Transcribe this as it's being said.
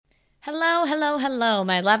Hello, hello, hello,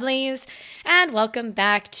 my lovelies, and welcome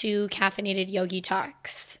back to Caffeinated Yogi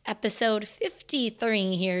Talks. Episode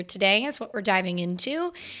 53 here today is what we're diving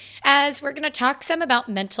into, as we're going to talk some about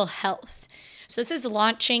mental health. So this is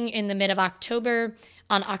launching in the mid of October.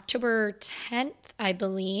 On October 10th, I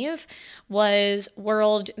believe, was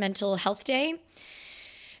World Mental Health Day.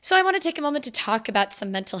 So I want to take a moment to talk about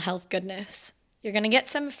some mental health goodness. You're going to get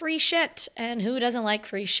some free shit, and who doesn't like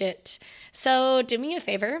free shit? So do me a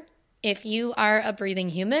favor. If you are a breathing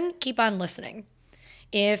human, keep on listening.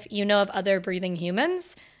 If you know of other breathing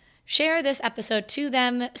humans, share this episode to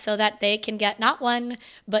them so that they can get not one,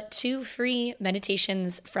 but 2 free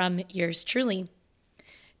meditations from yours truly.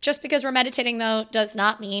 Just because we're meditating, though, does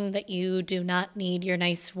not mean that you do not need your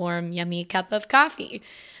nice, warm, yummy cup of coffee.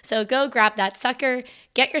 So go grab that sucker,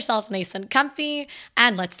 get yourself nice and comfy,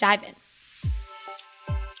 and let's dive in.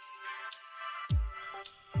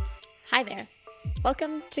 Hi there.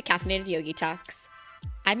 Welcome to Caffeinated Yogi Talks.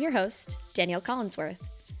 I'm your host, Danielle Collinsworth.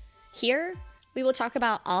 Here, we will talk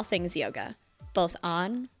about all things yoga, both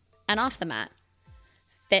on and off the mat.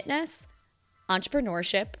 Fitness,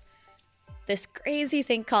 entrepreneurship, this crazy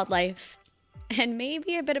thing called life, and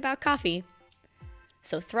maybe a bit about coffee.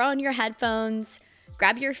 So throw on your headphones,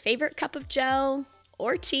 grab your favorite cup of joe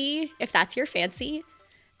or tea, if that's your fancy,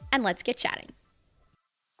 and let's get chatting.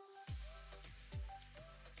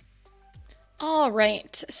 All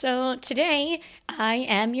right, so today I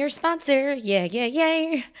am your sponsor.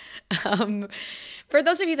 Yay. For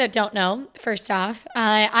those of you that don't know, first off,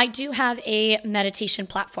 I do have a meditation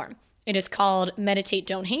platform. It is called Meditate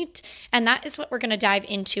Don't Hate, and that is what we're going to dive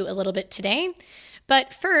into a little bit today.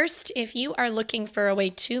 But first, if you are looking for a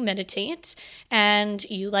way to meditate and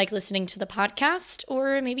you like listening to the podcast,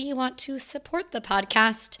 or maybe you want to support the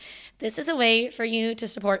podcast, this is a way for you to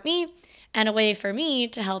support me and a way for me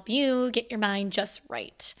to help you get your mind just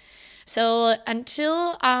right. So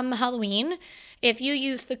until Halloween, if you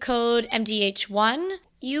use the code MDH1,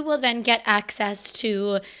 you will then get access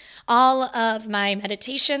to all of my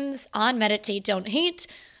meditations on Meditate Don't Hate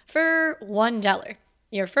for $1.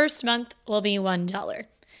 Your first month will be $1.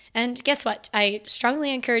 And guess what? I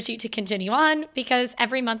strongly encourage you to continue on because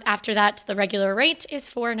every month after that, the regular rate is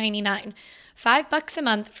 $4.99. $5 a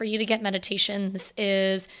month for you to get meditations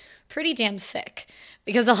is pretty damn sick,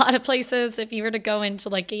 because a lot of places, if you were to go into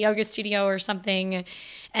like a yoga studio or something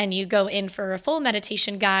and you go in for a full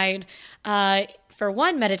meditation guide, for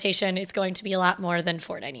one meditation, it's going to be a lot more than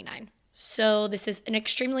 $4.99. So this is an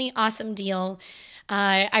extremely awesome deal.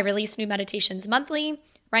 I release new meditations monthly.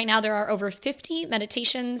 Right now, there are over 50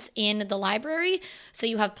 meditations in the library, so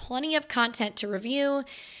you have plenty of content to review.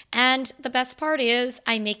 And the best part is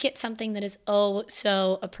I make it something that is oh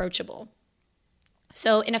so approachable.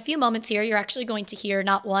 So in a few moments here, you're actually going to hear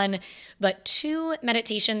not one, but 2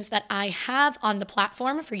 meditations that I have on the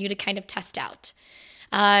platform for you to kind of test out.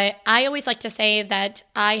 I always like to say that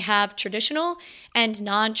I have traditional and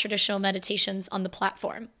non-traditional meditations on the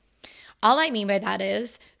platform. All I mean by that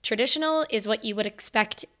is traditional is what you would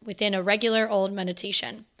expect within a regular old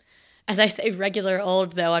meditation. As I say regular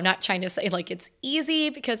old, though, I'm not trying to say like it's easy,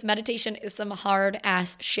 because meditation is some hard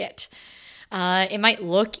ass shit. It might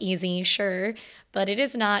look easy, sure, but it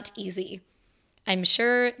is not easy. I'm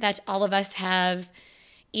sure that all of us have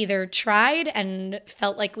either tried and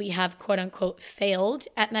felt like we have quote unquote failed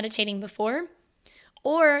at meditating before,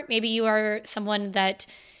 or maybe you are someone that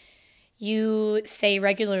you say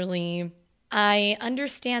regularly, I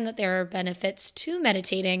understand that there are benefits to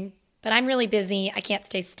meditating, but I'm really busy. I can't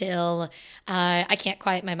stay still. I can't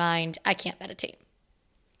quiet my mind. I can't meditate.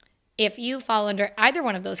 If you fall under either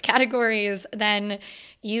one of those categories, then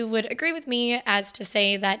you would agree with me as to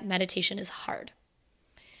say that meditation is hard.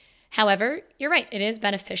 However, you're right, it is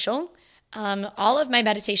beneficial. All of my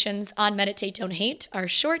meditations on Meditate Don't Hate are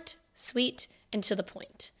short, sweet, and to the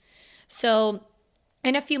point. So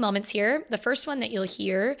in a few moments here, the first one that you'll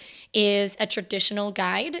hear is a traditional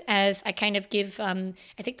guide, as I kind of give, I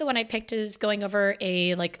think the one I picked is going over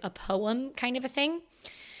a poem kind of a thing.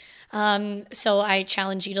 So I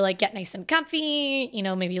challenge you to like get nice and comfy,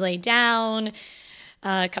 maybe lay down,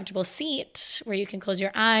 a comfortable seat where you can close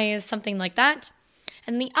your eyes, something like that.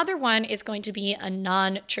 And the other one is going to be a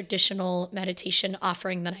non-traditional meditation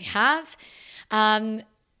offering that I have.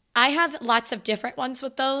 I have lots of different ones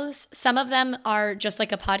with those. Some of them are just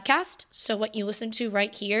like a podcast. So what you listen to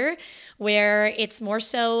right here, where it's more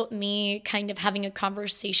so me kind of having a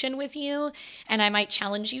conversation with you, and I might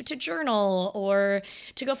challenge you to journal or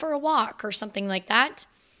to go for a walk or something like that,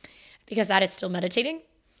 because that is still meditating.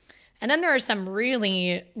 And then there are some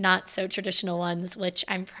really not so traditional ones, which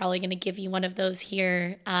I'm probably going to give you one of those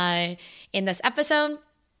here in this episode.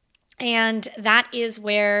 And that is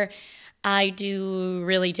where I do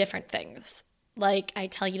really different things. Like I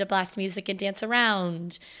tell you to blast music and dance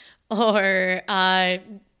around, or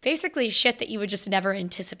basically shit that you would just never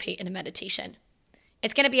anticipate in a meditation.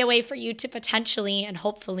 It's going to be a way for you to potentially and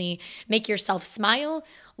hopefully make yourself smile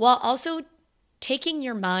while also taking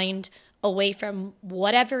your mind away from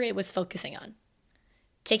whatever it was focusing on.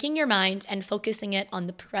 Taking your mind and focusing it on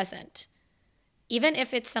the present. Even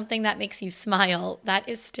if it's something that makes you smile, that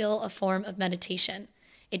is still a form of meditation.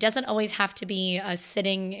 It doesn't always have to be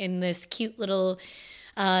sitting in this cute little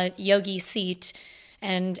yogi seat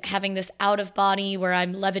and having this out of body where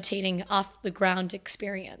I'm levitating off the ground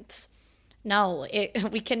experience. No,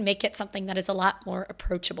 we can make it something that is a lot more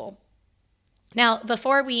approachable. Now,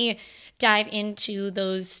 before we dive into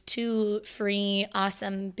those 2 free,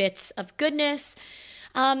 awesome bits of goodness,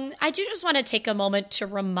 I do just want to take a moment to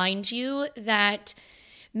remind you that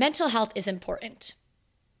mental health is important.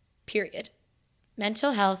 Period.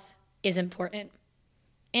 Mental health is important.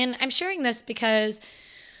 And I'm sharing this because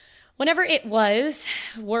whenever it was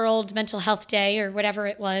World Mental Health Day or whatever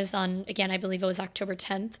it was on, again, I believe it was October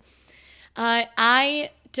 10th,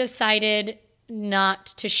 I decided not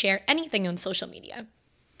to share anything on social media.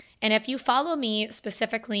 And if you follow me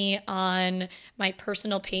specifically on my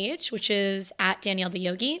personal page, which is at Danielle the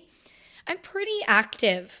Yogi, I'm pretty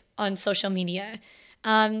active on social media.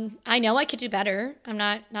 I know I could do better. I'm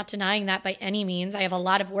not denying that by any means. I have a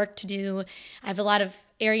lot of work to do. I have a lot of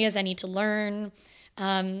areas I need to learn,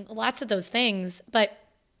 lots of those things, but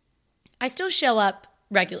I still show up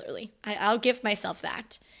regularly. I'll give myself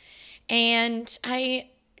that. And I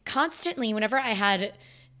constantly, whenever I had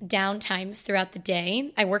downtimes throughout the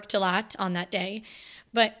day, I worked a lot on that day,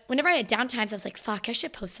 but whenever I had downtimes, I was like, fuck, I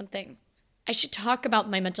should post something. I should talk about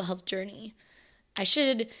my mental health journey. I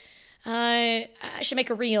should make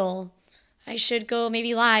a reel. I should go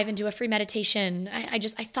maybe live and do a free meditation. I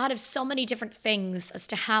thought of so many different things as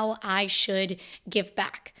to how I should give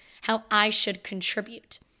back, how I should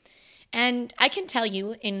contribute. And I can tell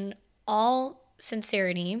you in all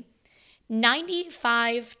sincerity,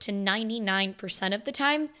 95 to 99% of the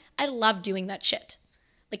time, I love doing that shit.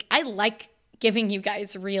 Like, I like giving you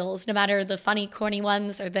guys reels, no matter the funny, corny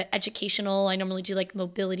ones or the educational. I normally do like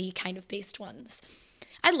mobility kind of based ones.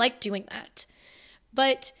 I like doing that.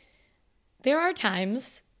 But there are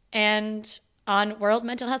times, and on World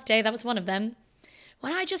Mental Health Day, that was one of them,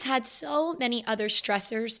 when I just had so many other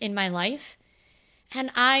stressors in my life, and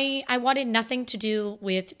I wanted nothing to do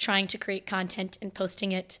with trying to create content and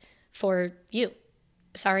posting it for you.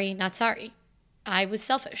 Sorry, not sorry. I was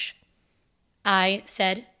selfish. I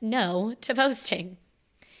said no to posting.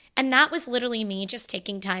 And that was literally me just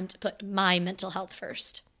taking time to put my mental health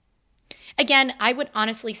first. Again, I would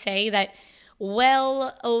honestly say that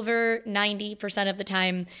well over 90% of the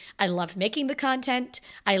time, I love making the content.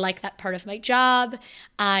 I like that part of my job.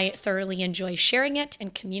 I thoroughly enjoy sharing it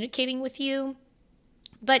and communicating with you.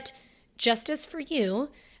 But just as for you,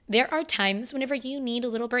 there are times whenever you need a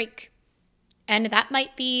little break. And that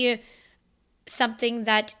might be something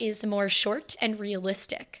that is more short and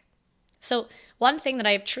realistic. So one thing that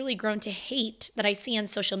I have truly grown to hate that I see on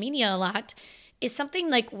social media a lot is something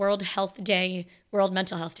like World Health Day, World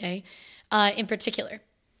Mental Health Day in particular.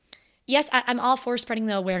 Yes, I'm all for spreading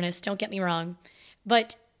the awareness, don't get me wrong.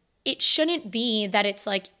 But it shouldn't be that it's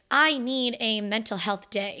like, I need a mental health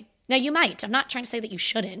day. Now you might, I'm not trying to say that you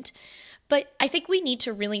shouldn't, but I think we need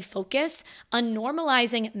to really focus on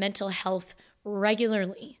normalizing mental health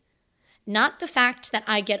regularly. Not the fact that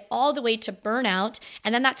I get all the way to burnout,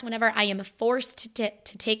 and then that's whenever I am forced to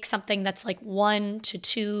take something that's like 1 to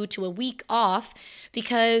 2 to a week off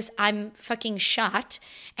because I'm fucking shot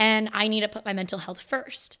and I need to put my mental health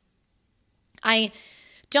first. I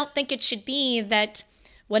don't think it should be that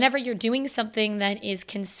whenever you're doing something that is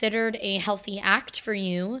considered a healthy act for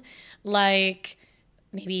you, like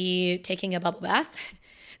maybe taking a bubble bath,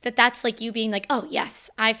 that's like you being like, oh yes,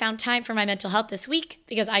 I found time for my mental health this week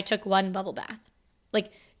because I took 1 bubble bath. Like,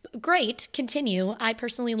 great, continue. I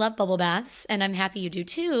personally love bubble baths and I'm happy you do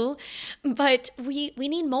too, but we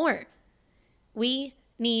need more. We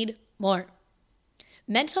need more.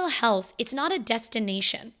 Mental health, it's not a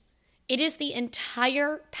destination. It is the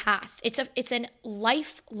entire path. It's a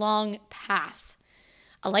lifelong path,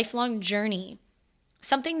 a lifelong journey,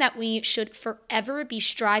 something that we should forever be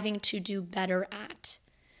striving to do better at.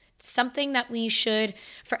 Something that we should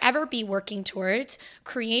forever be working towards,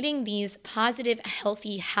 creating these positive,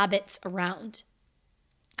 healthy habits around.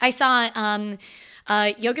 I saw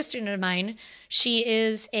a yoga student of mine. She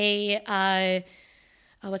is a,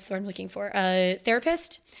 what's the word I'm looking for? A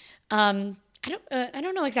therapist. I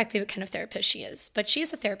don't know exactly what kind of therapist she is, but she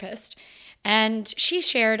is a therapist, and she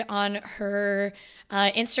shared on her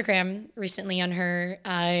Instagram recently on her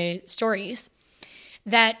stories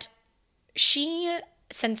that she,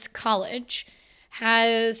 since college,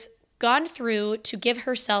 has gone through to give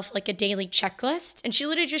herself like a daily checklist, and she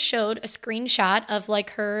literally just showed a screenshot of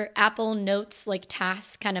like her Apple Notes like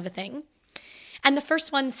task kind of a thing. And the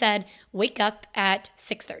first one said, wake up at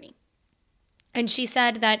 6:30. And she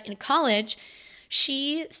said that in college,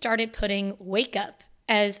 she started putting wake up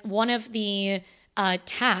as one of the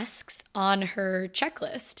tasks on her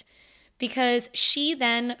checklist because she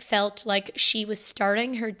then felt like she was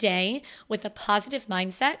starting her day with a positive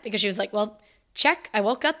mindset because she was like, well, check, I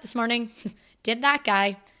woke up this morning, did that,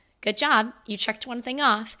 guy. Good job. You checked one thing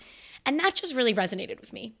off. And that just really resonated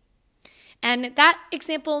with me. And that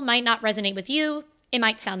example might not resonate with you. It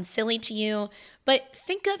might sound silly to you, but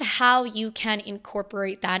think of how you can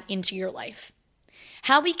incorporate that into your life.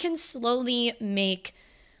 How we can slowly make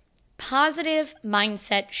positive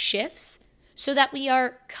mindset shifts so that we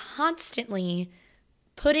are constantly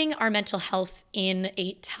putting our mental health in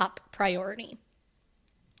a top priority.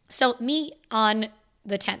 So me on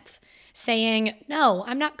the 10th saying, no,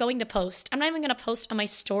 I'm not going to post. I'm not even going to post on my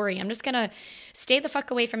story. I'm just going to stay the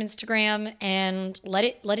fuck away from Instagram and let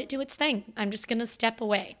it do its thing. I'm just going to step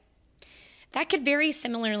away. That could very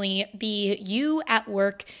similarly be you at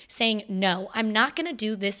work saying, no, I'm not going to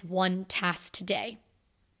do this one task today.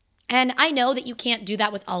 And I know that you can't do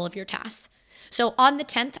that with all of your tasks. So on the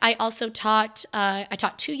 10th, I also taught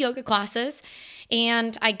 2 yoga classes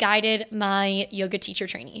and I guided my yoga teacher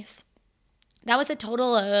trainees. That was a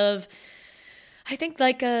total of, I think,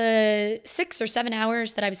 like 6 or 7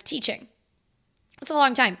 hours that I was teaching. That's a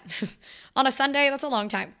long time. On a Sunday, that's a long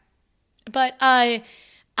time. But I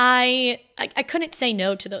couldn't say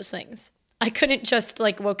no to those things. I couldn't just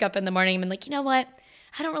like woke up in the morning and been like, you know what?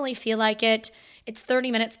 I don't really feel like it. It's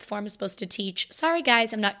 30 minutes before I'm supposed to teach. Sorry,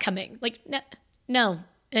 guys, I'm not coming. Like, no,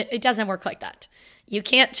 it doesn't work like that. You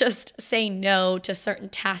can't just say no to certain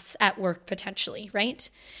tasks at work potentially, right?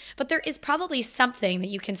 But there is probably something that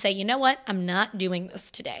you can say, you know what? I'm not doing this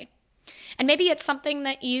today. And maybe it's something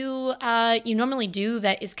that you normally do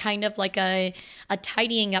that is kind of like a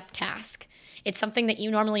tidying up task. It's something that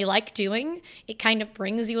you normally like doing. It kind of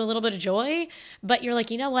brings you a little bit of joy, but you're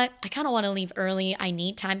like, you know what? I kind of want to leave early. I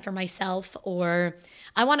need time for myself, or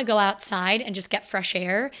I want to go outside and just get fresh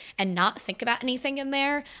air and not think about anything in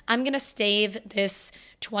there. I'm going to save this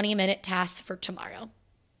 20-minute task for tomorrow.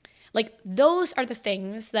 Like, those are the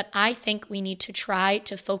things that I think we need to try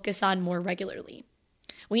to focus on more regularly.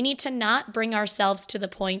 We need to not bring ourselves to the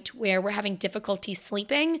point where we're having difficulty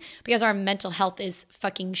sleeping because our mental health is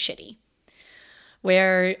fucking shitty,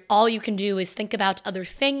 where all you can do is think about other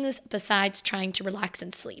things besides trying to relax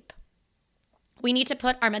and sleep. We need to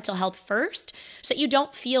put our mental health first so that you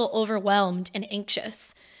don't feel overwhelmed and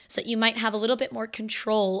anxious, so that you might have a little bit more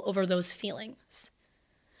control over those feelings.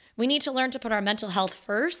 We need to learn to put our mental health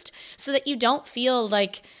first so that you don't feel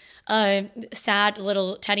like a sad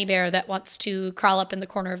little teddy bear that wants to crawl up in the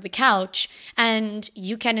corner of the couch, and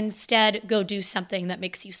you can instead go do something that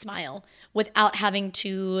makes you smile without having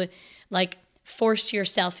to like force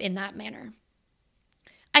yourself in that manner.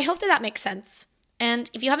 I hope that makes sense.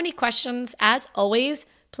 And if you have any questions, as always,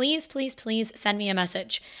 please send me a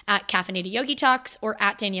message at Caffeinated Yogi Talks or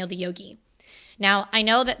at Danielle the Yogi. Now, I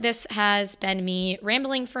know that this has been me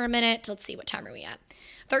rambling for a minute. Let's see, what time are we at?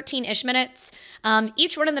 13-ish minutes.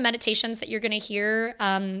 Each one of the meditations that you're going to hear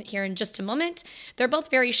here in just a moment, they're both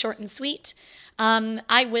very short and sweet.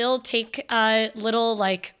 I will take a little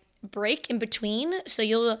like break in between. So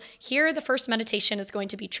you'll hear the first meditation is going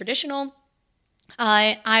to be traditional.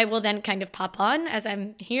 I will then kind of pop on as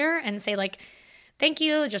I'm here and say like, thank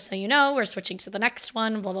you, just so you know, we're switching to the next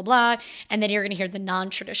one, blah, blah, blah. And then you're going to hear the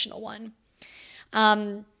non-traditional one.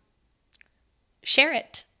 Share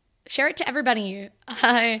it. Share it to everybody.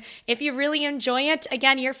 If you really enjoy it,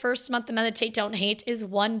 again, your first month of Meditate Don't Hate is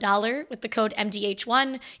 $1 with the code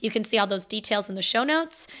MDH1. You can see all those details in the show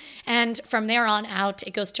notes. And from there on out,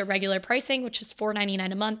 it goes to regular pricing, which is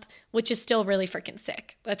 $4.99 a month, which is still really freaking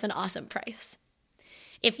sick. That's an awesome price.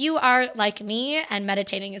 If you are like me and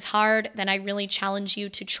meditating is hard, then I really challenge you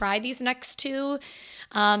to try these next two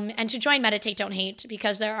and to join Meditate Don't Hate,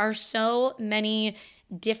 because there are so many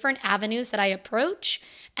different avenues that I approach,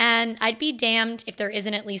 and I'd be damned if there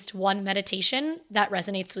isn't at least one meditation that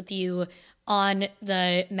resonates with you on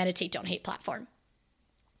the Meditate Don't Hate platform.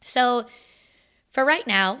 So for right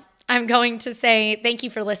now, I'm going to say thank you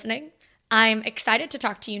for listening. I'm excited to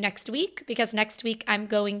talk to you next week because next week I'm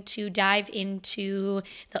going to dive into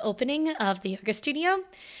the opening of the yoga studio.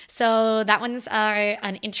 So that one's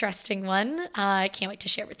an interesting one. I can't wait to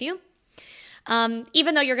share with you.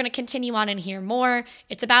 Even though you're going to continue on and hear more,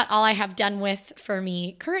 it's about all I have done with for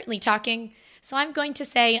me currently talking. So I'm going to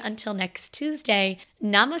say until next Tuesday,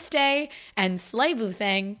 namaste and slay boo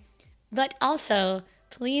thang. But also,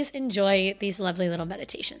 please enjoy these lovely little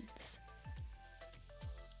meditations.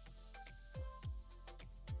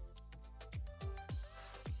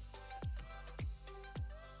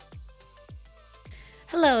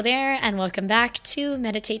 Hello there, and welcome back to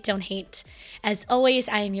Meditate Don't Hate. As always,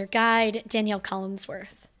 I am your guide, Danielle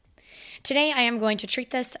Collinsworth. Today, I am going to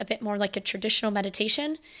treat this a bit more like a traditional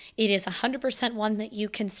meditation. It is 100% one that you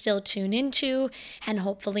can still tune into and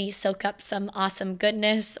hopefully soak up some awesome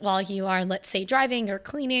goodness while you are, let's say, driving or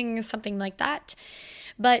cleaning, something like that.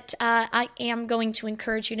 But I am going to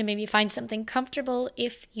encourage you to maybe find something comfortable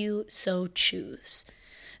if you so choose.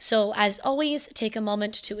 So as always, take a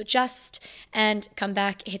moment to adjust and come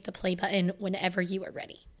back, hit the play button whenever you are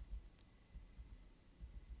ready.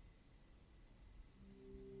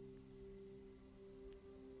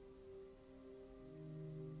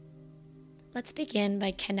 Let's begin by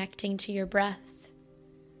connecting to your breath.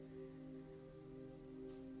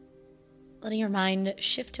 Letting your mind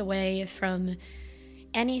shift away from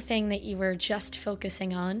anything that you were just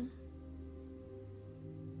focusing on.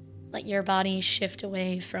 Let your body shift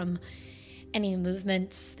away from any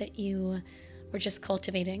movements that you were just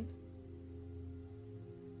cultivating.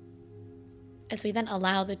 As we then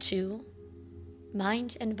allow the two,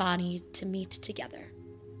 mind and body, to meet together.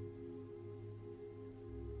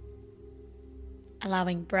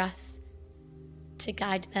 Allowing breath to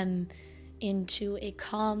guide them into a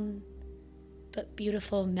calm but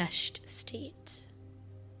beautiful meshed state.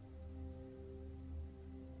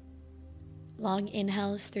 Long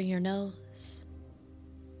inhales through your nose.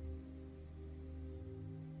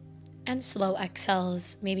 And slow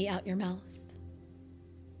exhales, maybe out your mouth.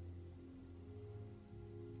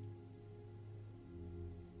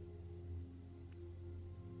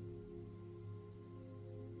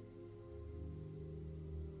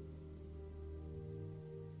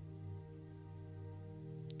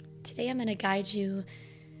 Today I'm going to guide you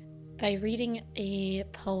by reading a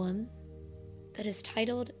poem that is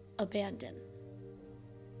titled Abandon.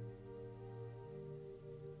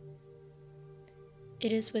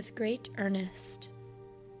 It is with great earnest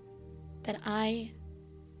that I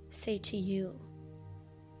say to you,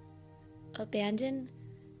 abandon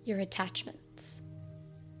your attachments.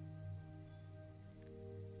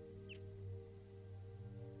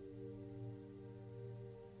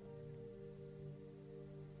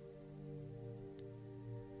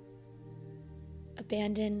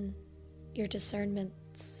 Abandon your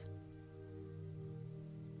discernments.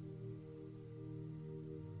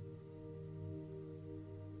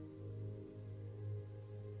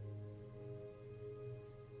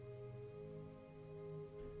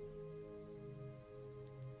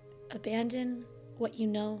 Abandon what you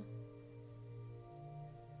know.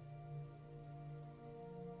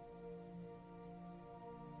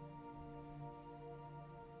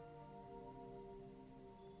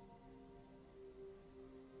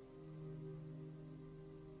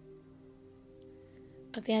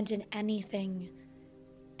 Abandon anything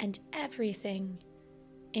and everything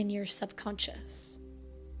in your subconscious.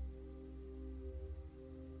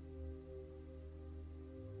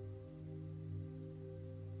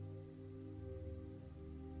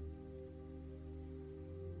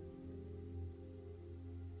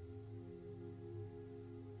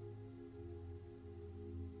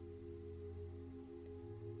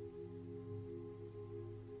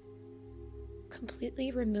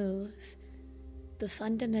 Completely remove the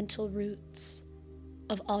fundamental roots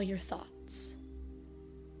of all your thoughts.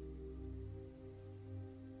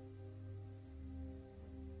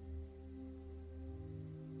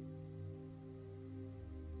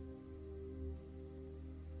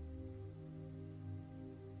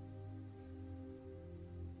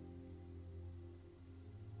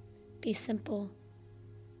 Be simple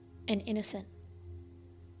and innocent.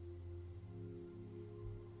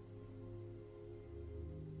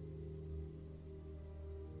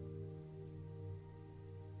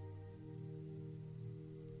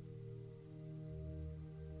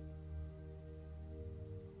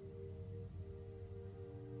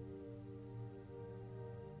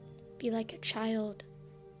 Be like a child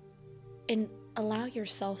and allow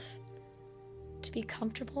yourself to be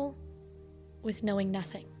comfortable with knowing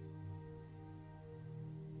nothing.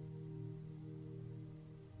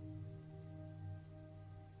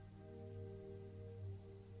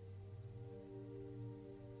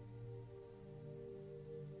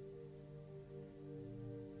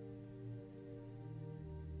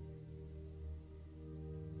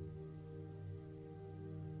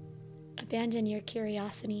 Abandon your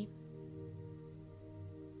curiosity.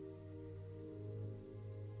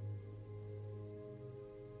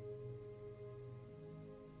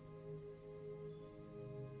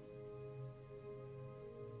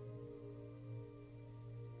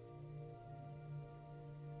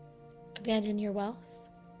 Abandon your wealth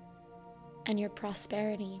and your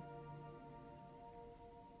prosperity.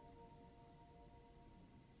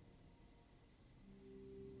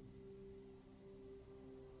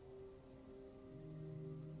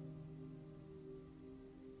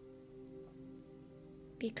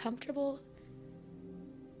 Be comfortable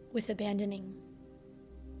with abandoning,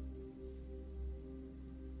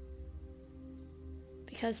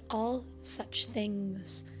 because all such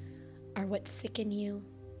things are what sicken you.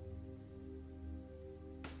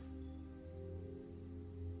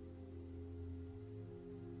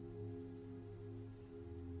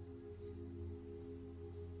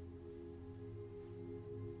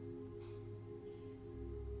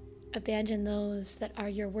 Abandon those that are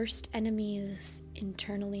your worst enemies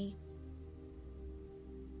internally.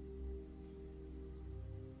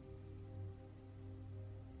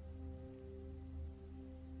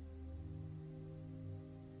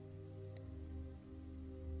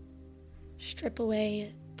 Strip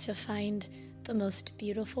away to find the most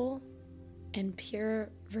beautiful and pure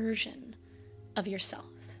version of yourself.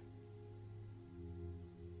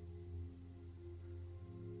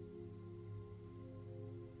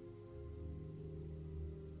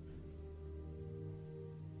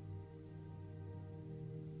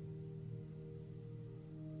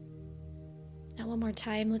 Now, one more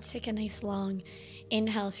time, let's take a nice long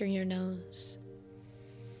inhale through your nose.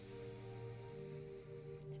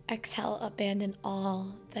 Exhale, abandon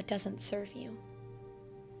all that doesn't serve you.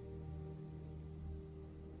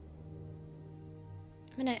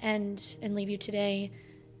 I'm going to end and leave you today,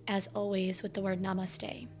 as always, with the word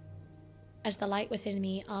namaste, as the light within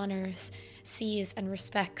me honors, sees, and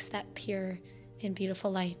respects that pure and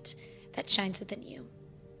beautiful light that shines within you.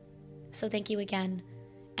 So thank you again,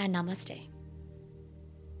 and namaste.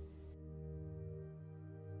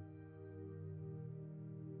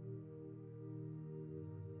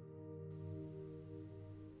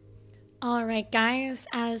 All right, guys,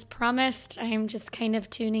 as promised, I'm just kind of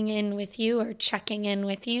tuning in with you or checking in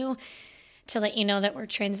with you to let you know that we're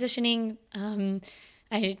transitioning.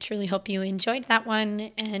 I truly hope you enjoyed that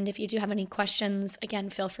one. And if you do have any questions,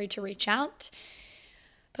 again, feel free to reach out.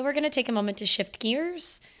 But we're going to take a moment to shift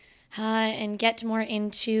gears and get more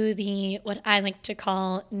into the what I like to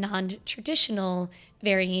call non-traditional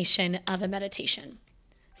variation of a meditation.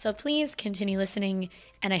 So please continue listening,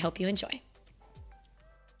 and I hope you enjoy.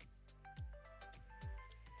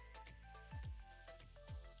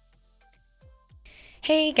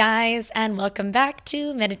 Hey guys, and welcome back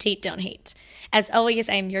to Meditate Don't Hate. As always,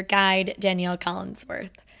 I'm your guide, Danielle Collinsworth.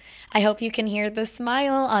 I hope you can hear the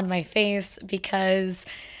smile on my face because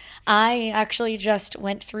I actually just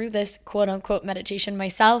went through this quote-unquote meditation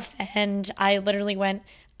myself, and I literally went,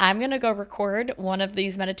 I'm going to go record one of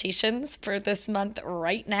these meditations for this month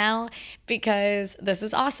right now because this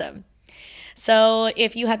is awesome. So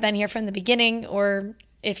if you have been here from the beginning, or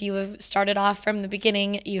if you have started off from the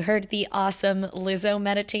beginning, you heard the awesome Lizzo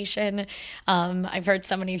meditation. I've heard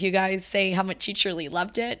so many of you guys say how much you truly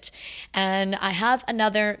loved it. And I have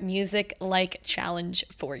another music-like challenge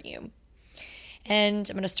for you. And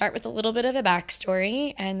I'm going to start with a little bit of a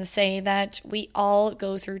backstory and say that we all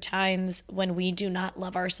go through times when we do not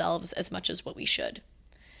love ourselves as much as what we should.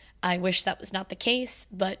 I wish that was not the case,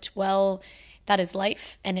 but well, that is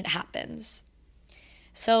life and it happens.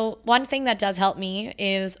 So one thing that does help me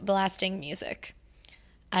is blasting music.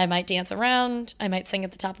 I might dance around, I might sing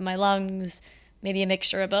at the top of my lungs, maybe a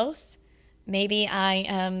mixture of both. Maybe I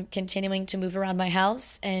am continuing to move around my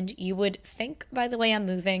house and you would think by the way I'm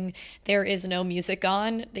moving, there is no music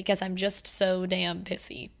on because I'm just so damn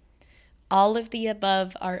pissy. All of the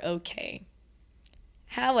above are okay.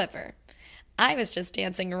 However, I was just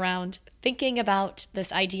dancing around thinking about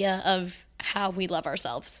this idea of how we love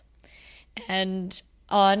ourselves. And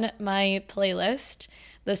on my playlist,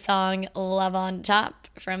 the song Love on Top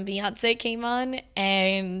from Beyonce came on,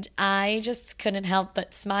 and I just couldn't help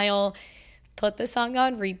but smile, put the song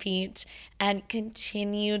on repeat, and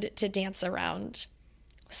continued to dance around.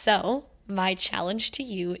 So, my challenge to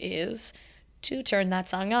you is to turn that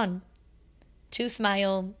song on, to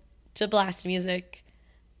smile, to blast music.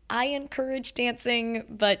 I encourage dancing,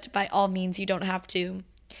 but by all means, you don't have to.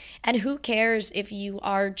 And who cares if you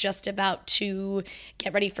are just about to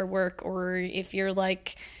get ready for work or if you're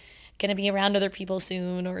like going to be around other people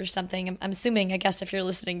soon or something. I'm assuming, I guess, if you're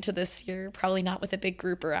listening to this, you're probably not with a big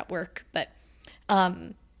group or at work. But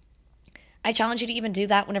I challenge you to even do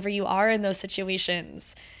that whenever you are in those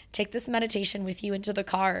situations. Take this meditation with you into the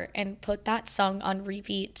car and put that song on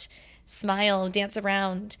repeat. Smile, dance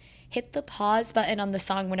around, hit the pause button on the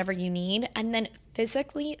song whenever you need, and then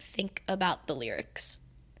physically think about the lyrics.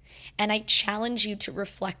 And I challenge you to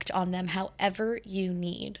reflect on them however you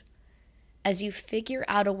need as you figure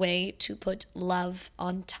out a way to put love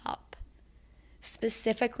on top.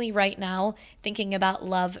 Specifically right now, thinking about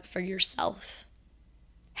love for yourself.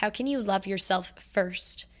 How can you love yourself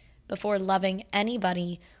first before loving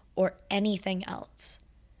anybody or anything else?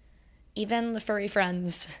 Even the furry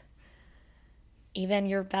friends, even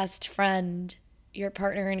your best friend, your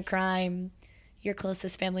partner in crime, your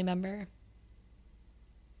closest family member,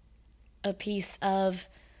 a piece of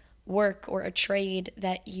work or a trade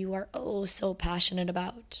that you are oh so passionate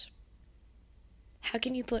about. How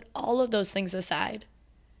can you put all of those things aside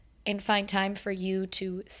and find time for you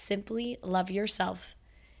to simply love yourself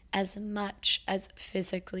as much as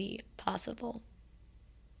physically possible?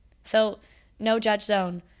 So, no judge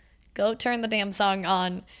zone. Go turn the damn song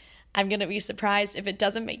on. I'm going to be surprised if it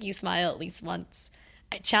doesn't make you smile at least once.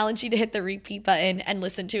 I challenge you to hit the repeat button and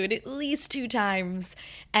listen to it at least 2 times.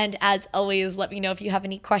 And as always, let me know if you have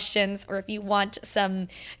any questions or if you want some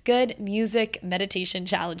good music meditation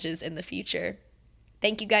challenges in the future.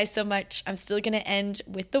 Thank you guys so much. I'm still going to end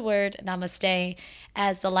with the word namaste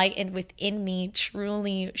as the light within me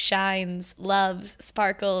truly shines, loves,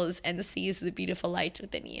 sparkles, and sees the beautiful light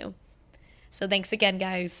within you. So thanks again,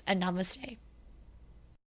 guys, and namaste.